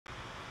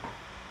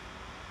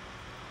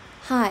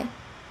Hi,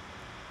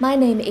 my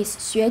name is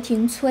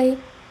Xueting Cui.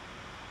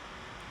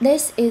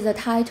 This is the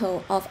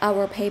title of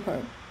our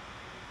paper,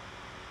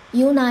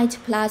 UNet++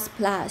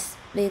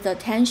 with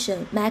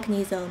attention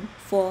mechanism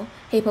for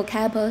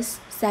hippocampus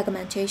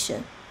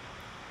segmentation.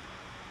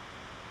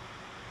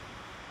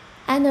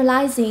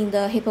 Analyzing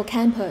the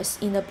hippocampus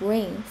in the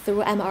brain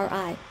through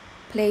MRI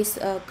plays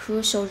a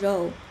crucial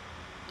role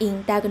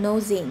in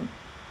diagnosing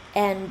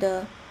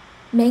and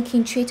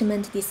making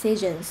treatment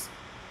decisions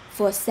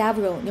for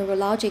several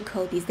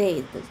neurological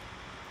diseases.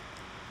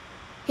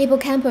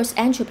 Hippocampus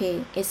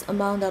entropy is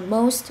among the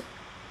most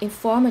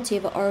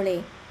informative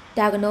early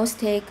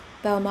diagnostic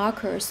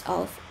biomarkers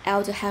of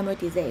Alzheimer's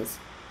disease.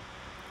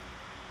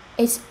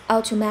 Its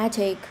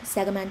automatic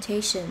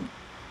segmentation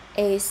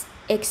is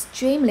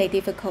extremely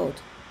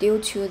difficult due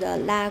to the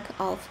lack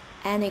of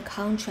any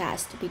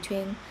contrast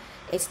between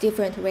its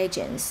different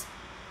regions.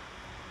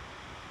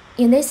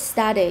 In this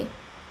study,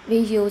 we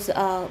use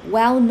a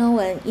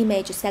well-known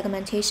image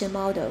segmentation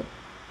model,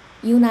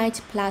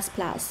 UNet++,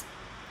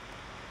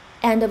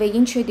 and we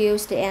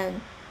introduced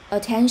an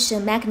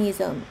attention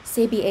mechanism,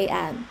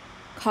 CBAM,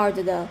 called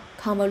the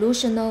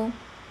Convolutional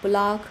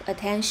Block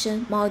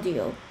Attention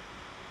Module,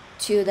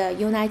 to the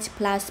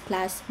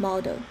UNet++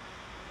 model.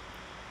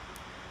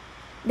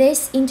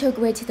 This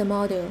integrated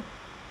model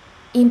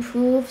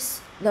improves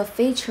the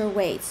feature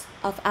weights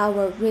of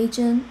our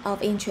region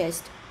of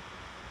interest,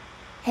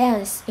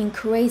 hence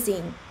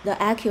increasing the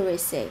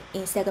accuracy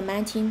in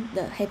segmenting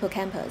the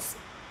hippocampus.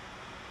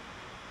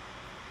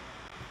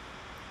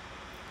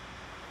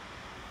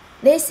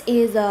 This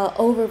is an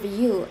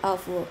overview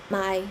of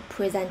my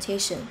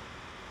presentation.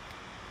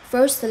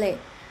 Firstly,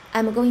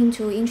 I'm going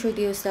to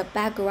introduce the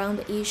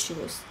background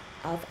issues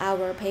of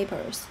our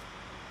papers.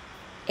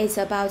 It's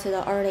about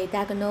the early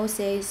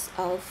diagnosis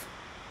of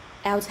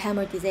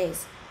Alzheimer's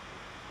disease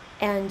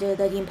and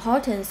the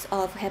importance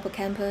of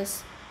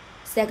hippocampus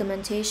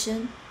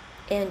segmentation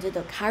and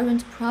the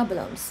current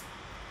problems.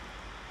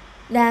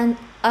 Then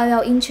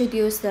I'll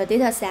introduce the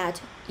dataset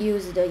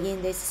used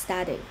in this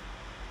study,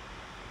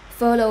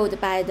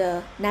 followed by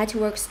the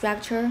network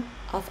structure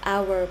of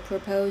our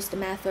proposed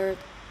method,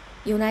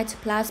 UNet++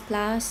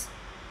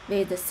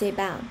 with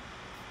CBAM,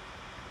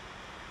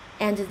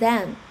 and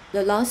then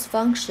the loss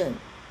function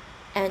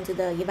and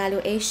the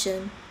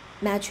evaluation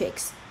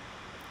matrix.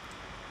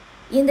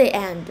 In the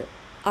end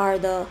are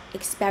the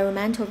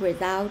experimental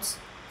results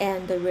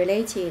and the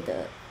related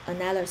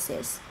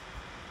analysis.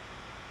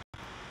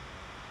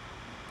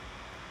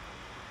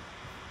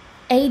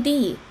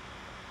 AD,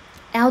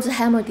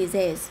 Alzheimer's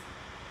disease,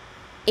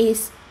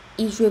 is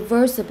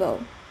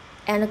irreversible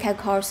and can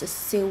cause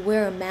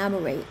severe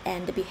memory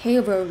and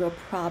behavioral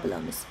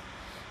problems.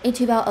 It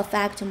will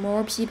affect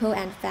more people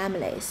and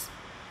families.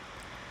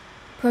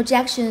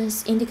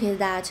 Projections indicate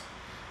that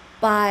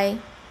by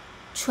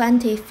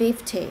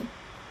 2050,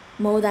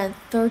 more than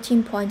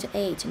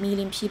 13.8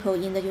 million people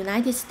in the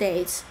United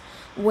States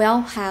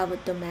will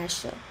have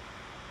dementia.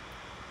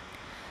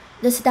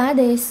 The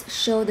studies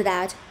showed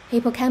that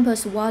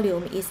hippocampus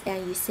volume is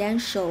an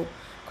essential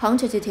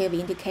quantitative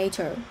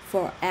indicator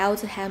for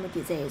Alzheimer's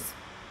disease.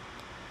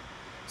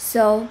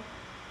 So,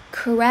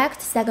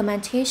 correct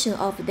segmentation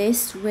of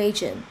this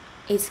region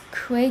is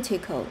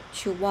critical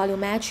to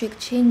volumetric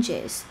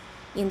changes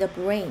in the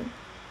brain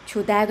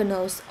to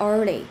diagnose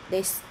early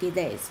this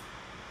disease.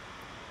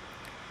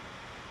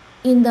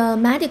 In the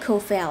medical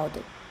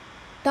field,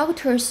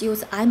 doctors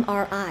use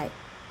MRI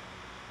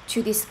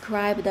to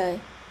describe the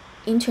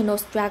internal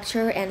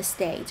structure and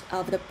state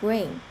of the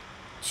brain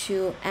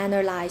to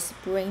analyze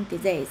brain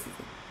disease.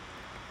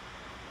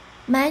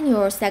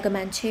 Manual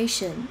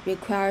segmentation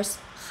requires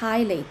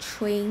highly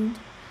trained,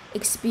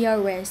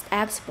 experienced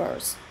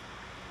experts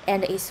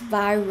and is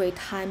very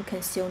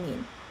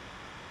time-consuming.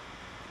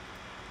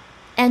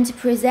 And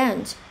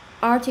present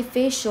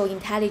artificial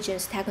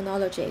intelligence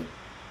technology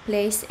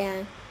plays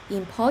an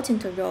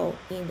important role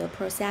in the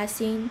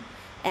processing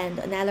and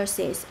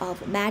analysis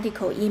of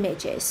medical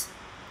images.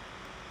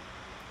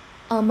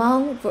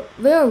 Among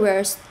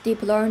various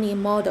deep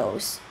learning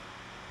models,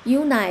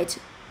 UNet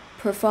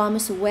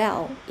performs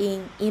well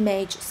in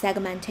image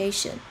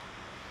segmentation,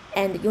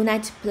 and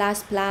UNet++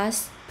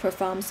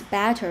 performs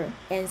better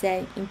as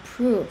an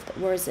improved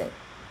version.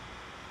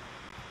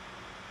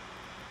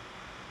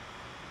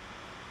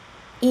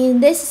 In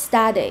this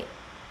study,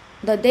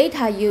 the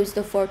data used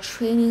for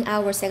training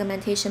our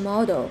segmentation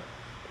model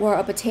were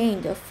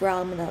obtained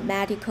from the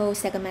medical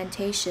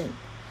segmentation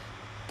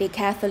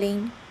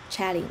decathlon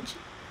challenge.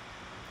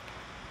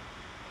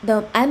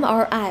 The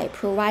MRI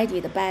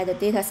provided by the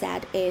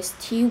dataset is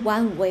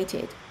T1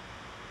 weighted.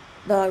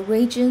 The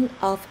region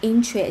of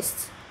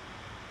interest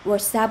were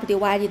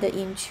subdivided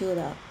into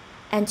the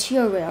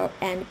anterior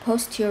and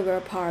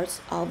posterior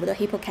parts of the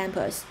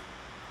hippocampus.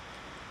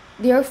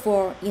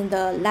 Therefore, in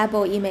the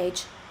label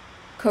image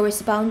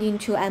corresponding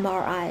to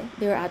MRI,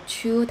 there are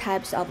two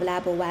types of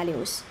label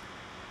values.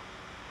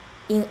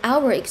 In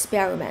our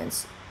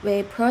experiments,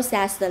 we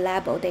process the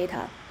label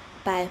data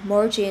by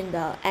merging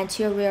the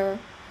anterior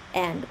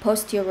and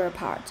posterior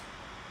part.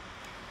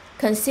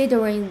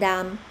 considering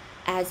them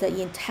as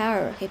the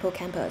entire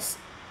hippocampus.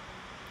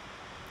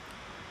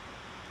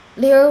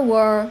 There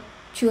were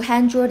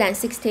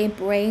 260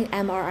 brain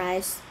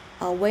MRIs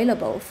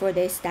available for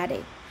this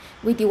study.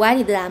 We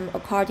divided them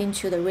according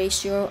to the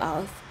ratio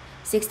of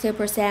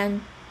 60%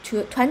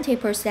 to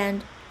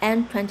 20%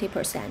 and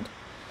 20%.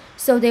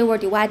 So they were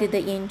divided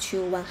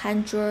into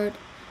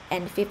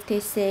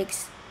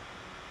 156,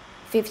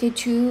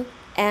 52,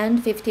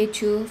 and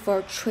 52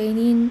 for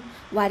training,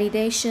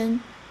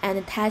 validation,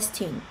 and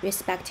testing,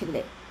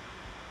 respectively.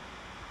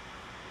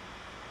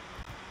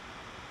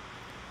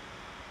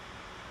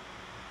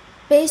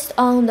 Based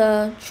on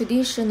the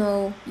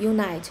traditional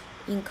UNet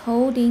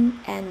encoding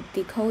and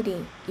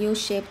decoding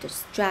U-shaped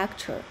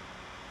structure,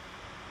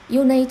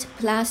 UNet++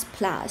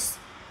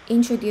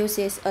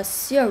 introduces a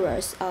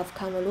series of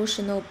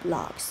convolutional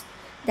blocks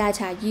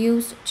that are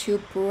used to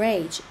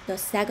bridge the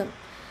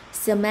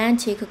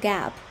semantic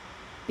gap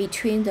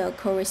between the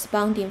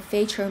corresponding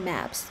feature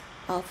maps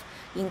of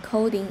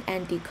encoding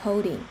and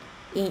decoding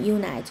in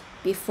UNet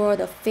before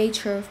the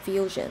feature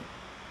fusion.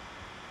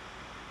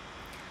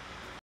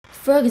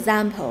 For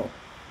example,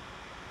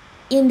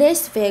 in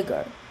this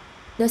figure,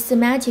 the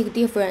semantic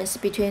difference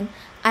between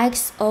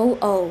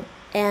X00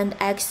 and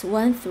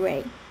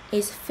X13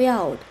 is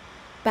filled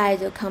by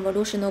the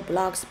convolutional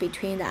blocks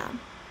between them,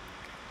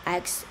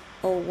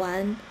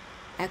 X01,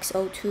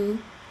 X02,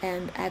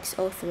 and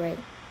X03.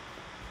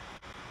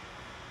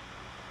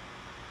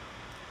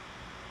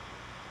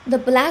 The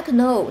black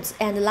nodes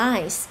and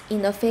lines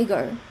in the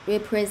figure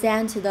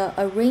represent the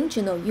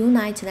original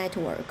UNet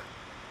network.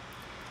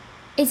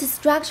 Its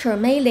structure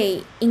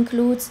mainly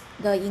includes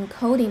the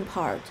encoding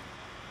part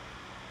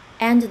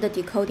and the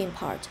decoding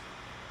part.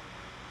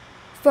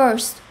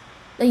 First,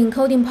 the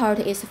encoding part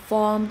is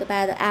formed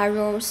by the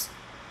arrows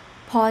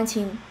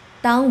pointing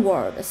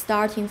downward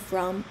starting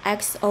from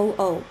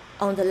X00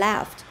 on the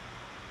left.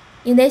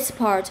 In this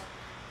part,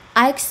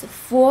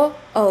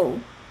 X40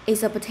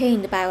 is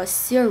obtained by a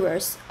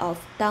series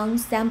of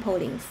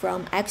downsampling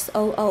from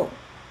X00.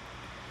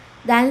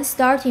 Then,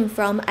 starting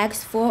from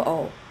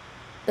X40,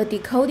 the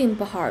decoding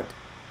part,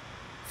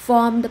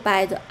 formed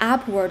by the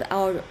upward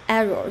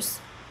arrows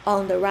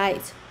on the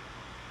right,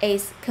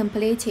 is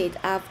completed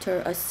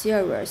after a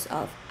series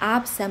of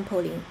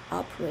upsampling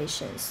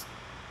operations.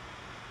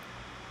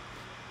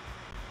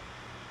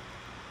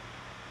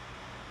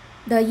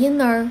 The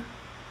inner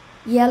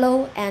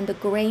yellow and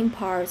green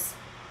parts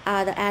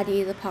are the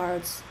added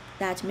parts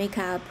that make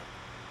up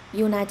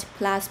UNet++.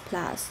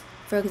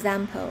 For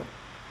example,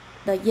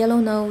 the yellow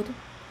node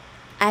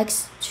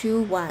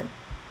X21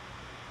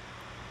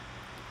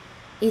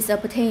 is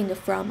obtained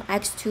from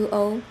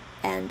X20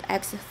 and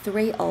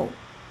X30.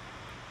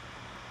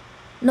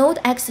 Node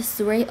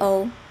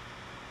X30,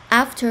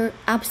 after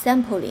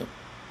upsampling,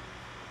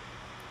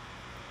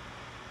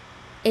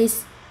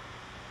 is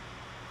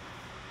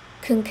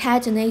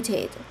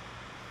concatenated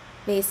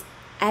with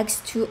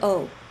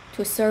X20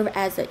 to serve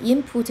as the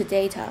input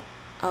data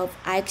of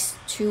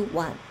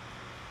X21.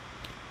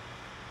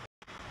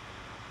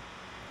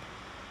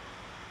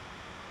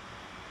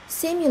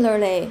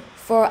 Similarly,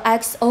 for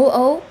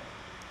X00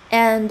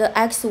 and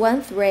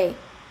X13,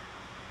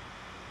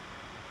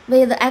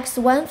 with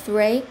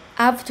X13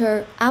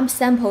 after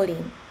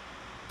upsampling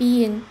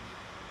being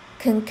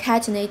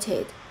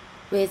concatenated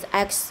with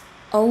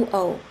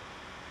X00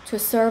 to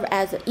serve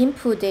as the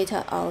input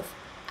data of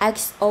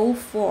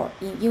X04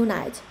 in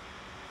UNet.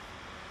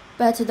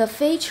 But the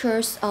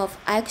features of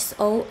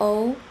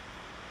X00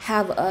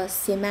 have a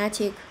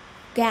semantic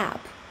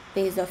gap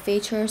with the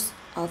features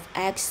of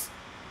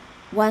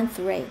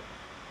X13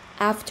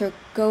 after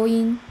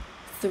going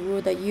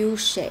through the U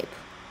shape.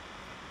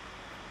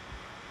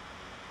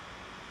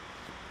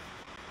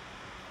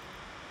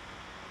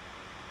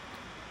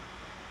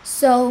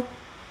 So,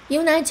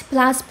 UNet++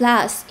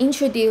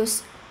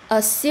 introduced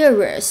a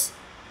series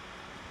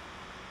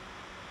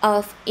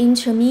of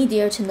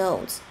intermediate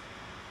nodes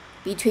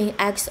between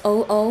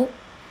X00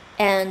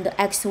 and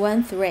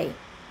X13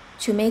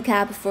 to make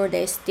up for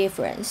this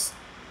difference.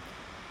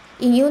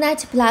 In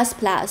UNet++,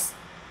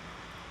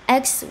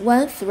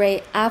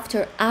 X13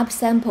 after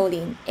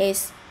upsampling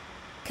is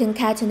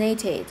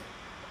concatenated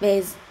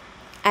with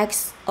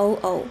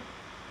X00,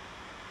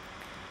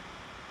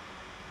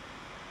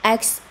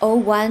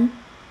 X01,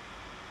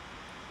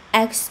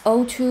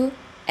 X02,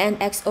 and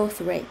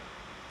X03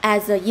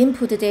 as the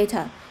input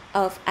data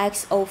of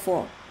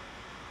X04.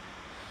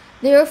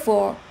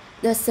 Therefore,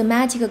 the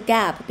semantic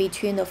gap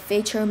between the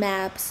feature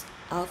maps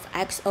of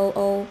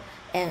X00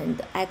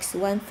 and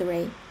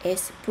X13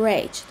 is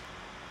bridged.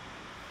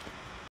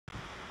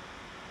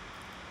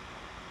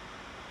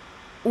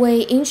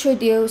 We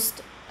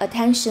introduced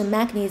Attention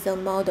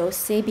Mechanism Model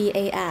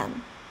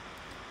CBAM,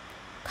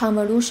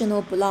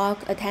 Convolutional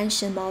Block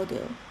Attention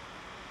Model,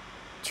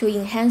 to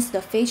enhance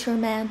the feature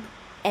map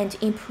and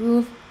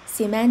improve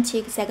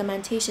semantic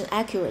segmentation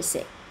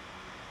accuracy.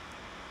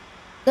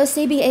 The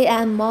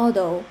CBAM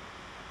model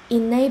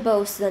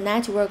enables the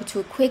network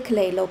to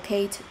quickly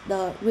locate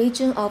the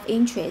region of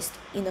interest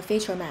in the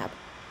feature map.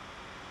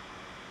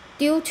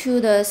 Due to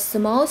the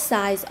small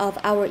size of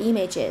our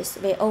images,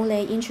 we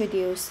only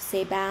introduce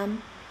CBAM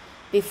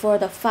before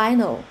the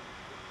final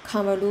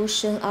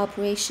convolution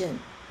operation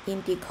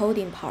in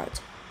decoding part.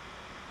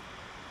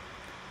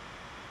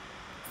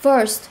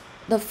 First,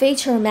 the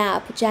feature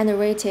map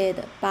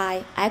generated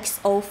by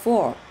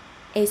X04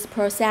 is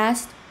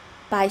processed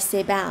by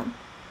CBAM.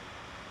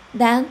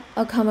 Then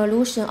a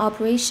convolution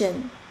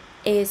operation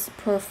is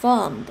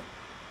performed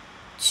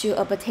to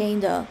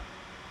obtain the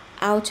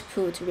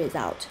output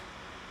result.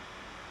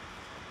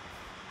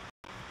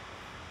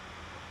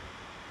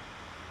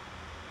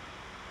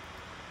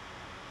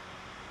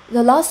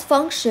 The loss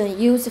function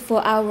used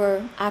for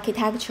our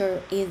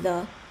architecture is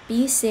the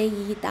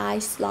BCE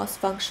dice loss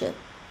function.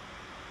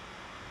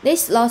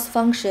 This loss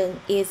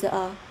function is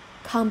a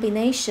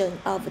combination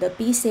of the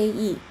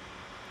BCE,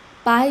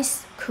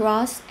 Bayes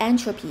cross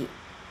entropy,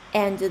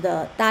 and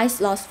the dice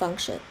loss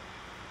function.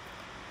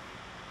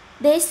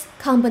 This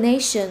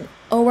combination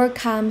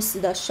overcomes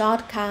the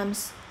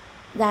shortcomings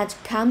that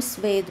comes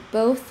with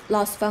both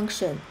loss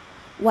functions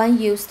when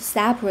used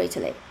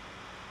separately.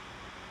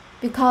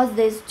 Because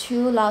these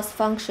two loss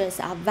functions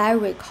are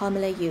very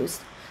commonly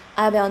used,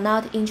 I will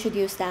not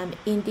introduce them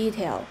in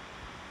detail.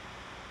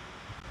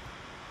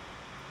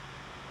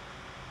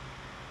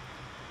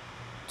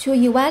 To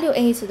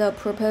evaluate the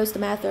proposed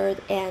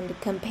method and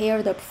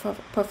compare the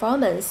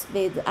performance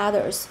with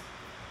others,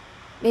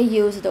 we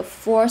used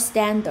 4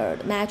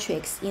 standard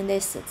metrics in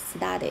this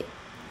study.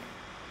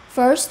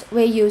 First,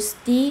 we use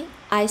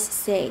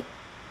DSC,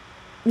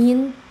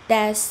 mean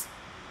depth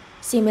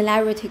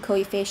similarity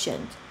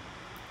coefficient,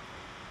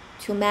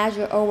 to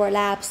measure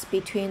overlaps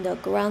between the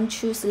ground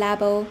truth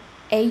label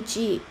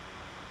AG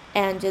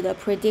and the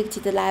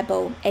predicted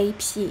label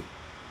AP.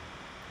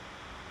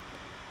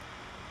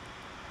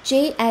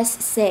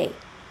 JSC,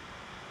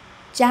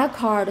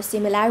 Jacquard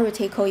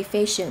similarity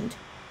coefficient,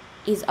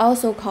 is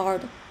also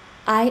called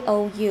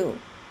IOU,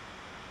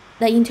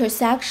 the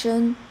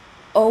intersection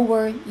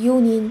over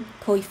union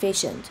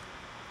coefficient.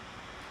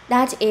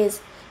 That is,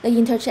 the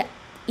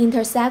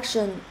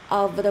intersection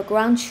of the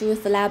ground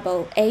truth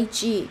label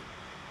AG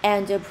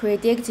and the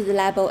predicted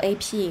label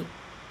AP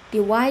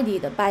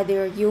divided by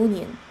their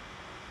union.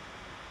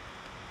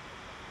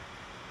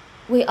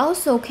 We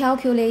also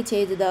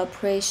calculated the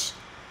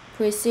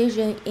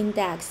precision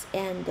index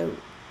and the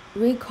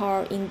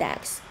recall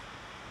index.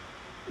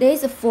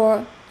 These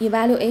 4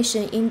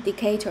 evaluation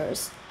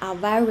indicators are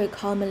very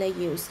commonly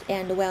used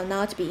and will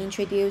not be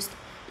introduced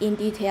in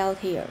detail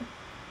here.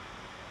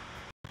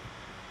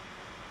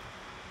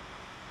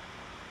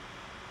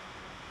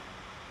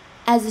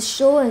 As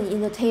shown in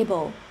the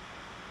table,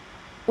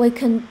 we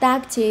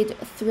conducted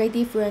 3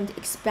 different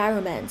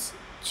experiments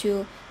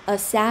to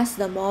assess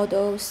the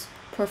model's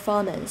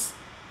performance.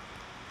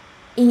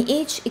 In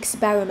each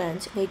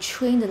experiment, we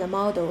trained the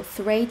model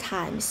 3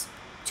 times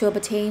to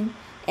obtain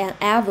an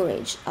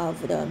average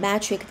of the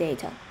metric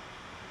data.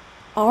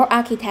 All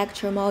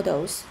architecture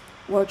models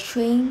were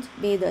trained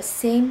with the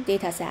same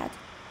dataset.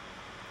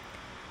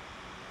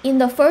 In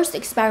the first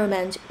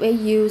experiment, we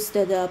used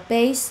the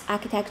base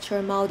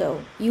architecture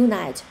model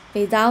UNet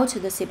without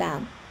the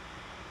CBAM.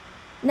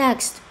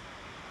 Next,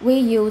 we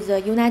used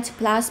the UNet++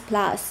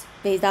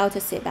 without the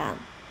CBAM.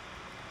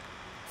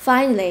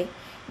 Finally,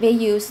 we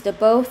used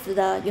both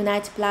the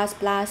UNet++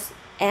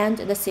 and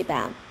the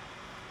CBAM.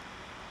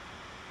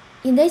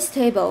 In this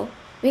table,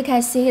 we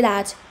can see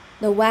that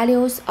the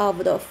values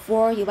of the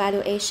 4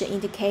 evaluation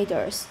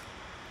indicators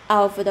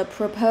of the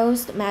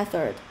proposed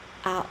method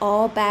are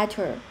all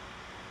better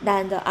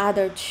than the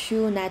other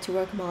 2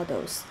 network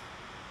models.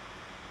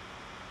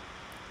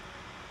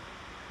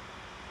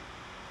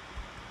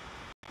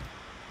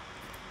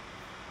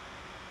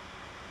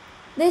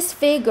 This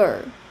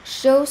figure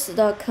shows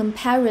the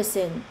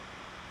comparison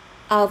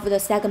of the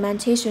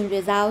segmentation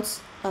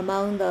results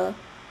among the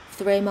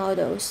 3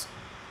 models: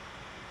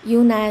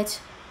 UNet,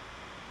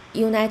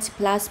 UNet++,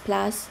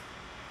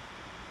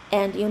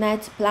 and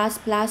UNet++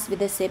 with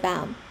the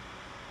CBAM.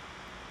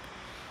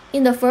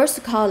 In the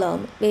first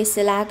column, we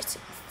select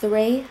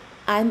 3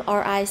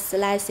 MRI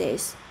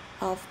slices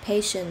of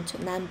patient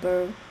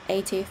number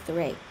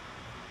 83.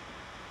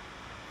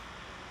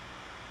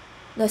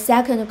 The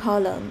second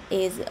column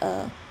is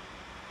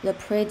the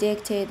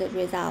predicted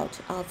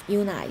result of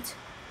UNet.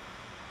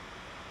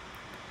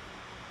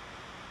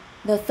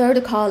 The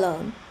third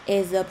column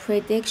is the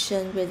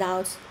prediction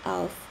results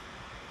of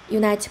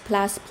UNet++.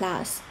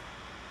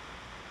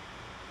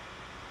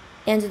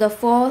 And the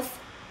fourth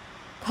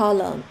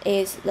column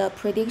is the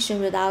prediction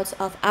results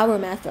of our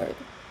method,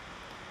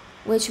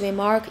 which we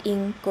mark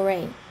in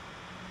green.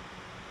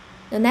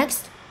 The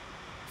next,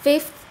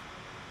 5th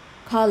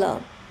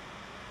column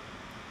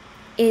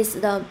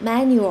is the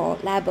manual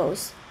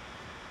labels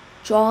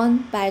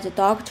drawn by the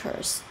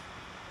doctors.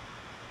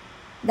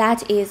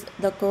 That is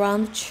the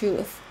ground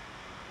truth,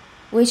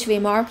 which we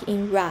mark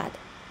in red.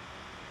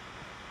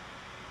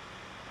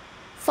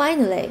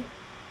 Finally,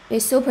 we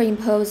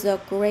superimpose the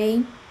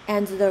green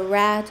and the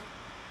red,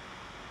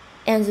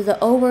 and the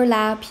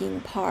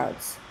overlapping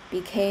parts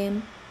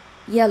became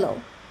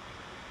yellow.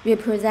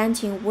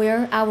 representing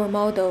where our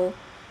model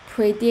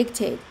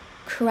predicted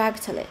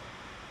correctly.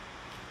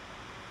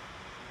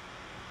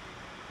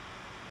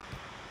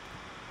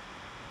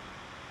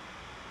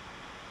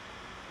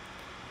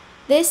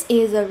 This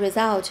is the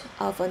result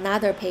of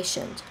another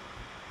patient.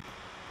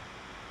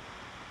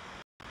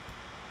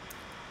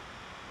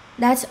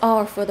 That's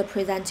all for the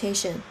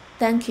presentation.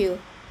 Thank you.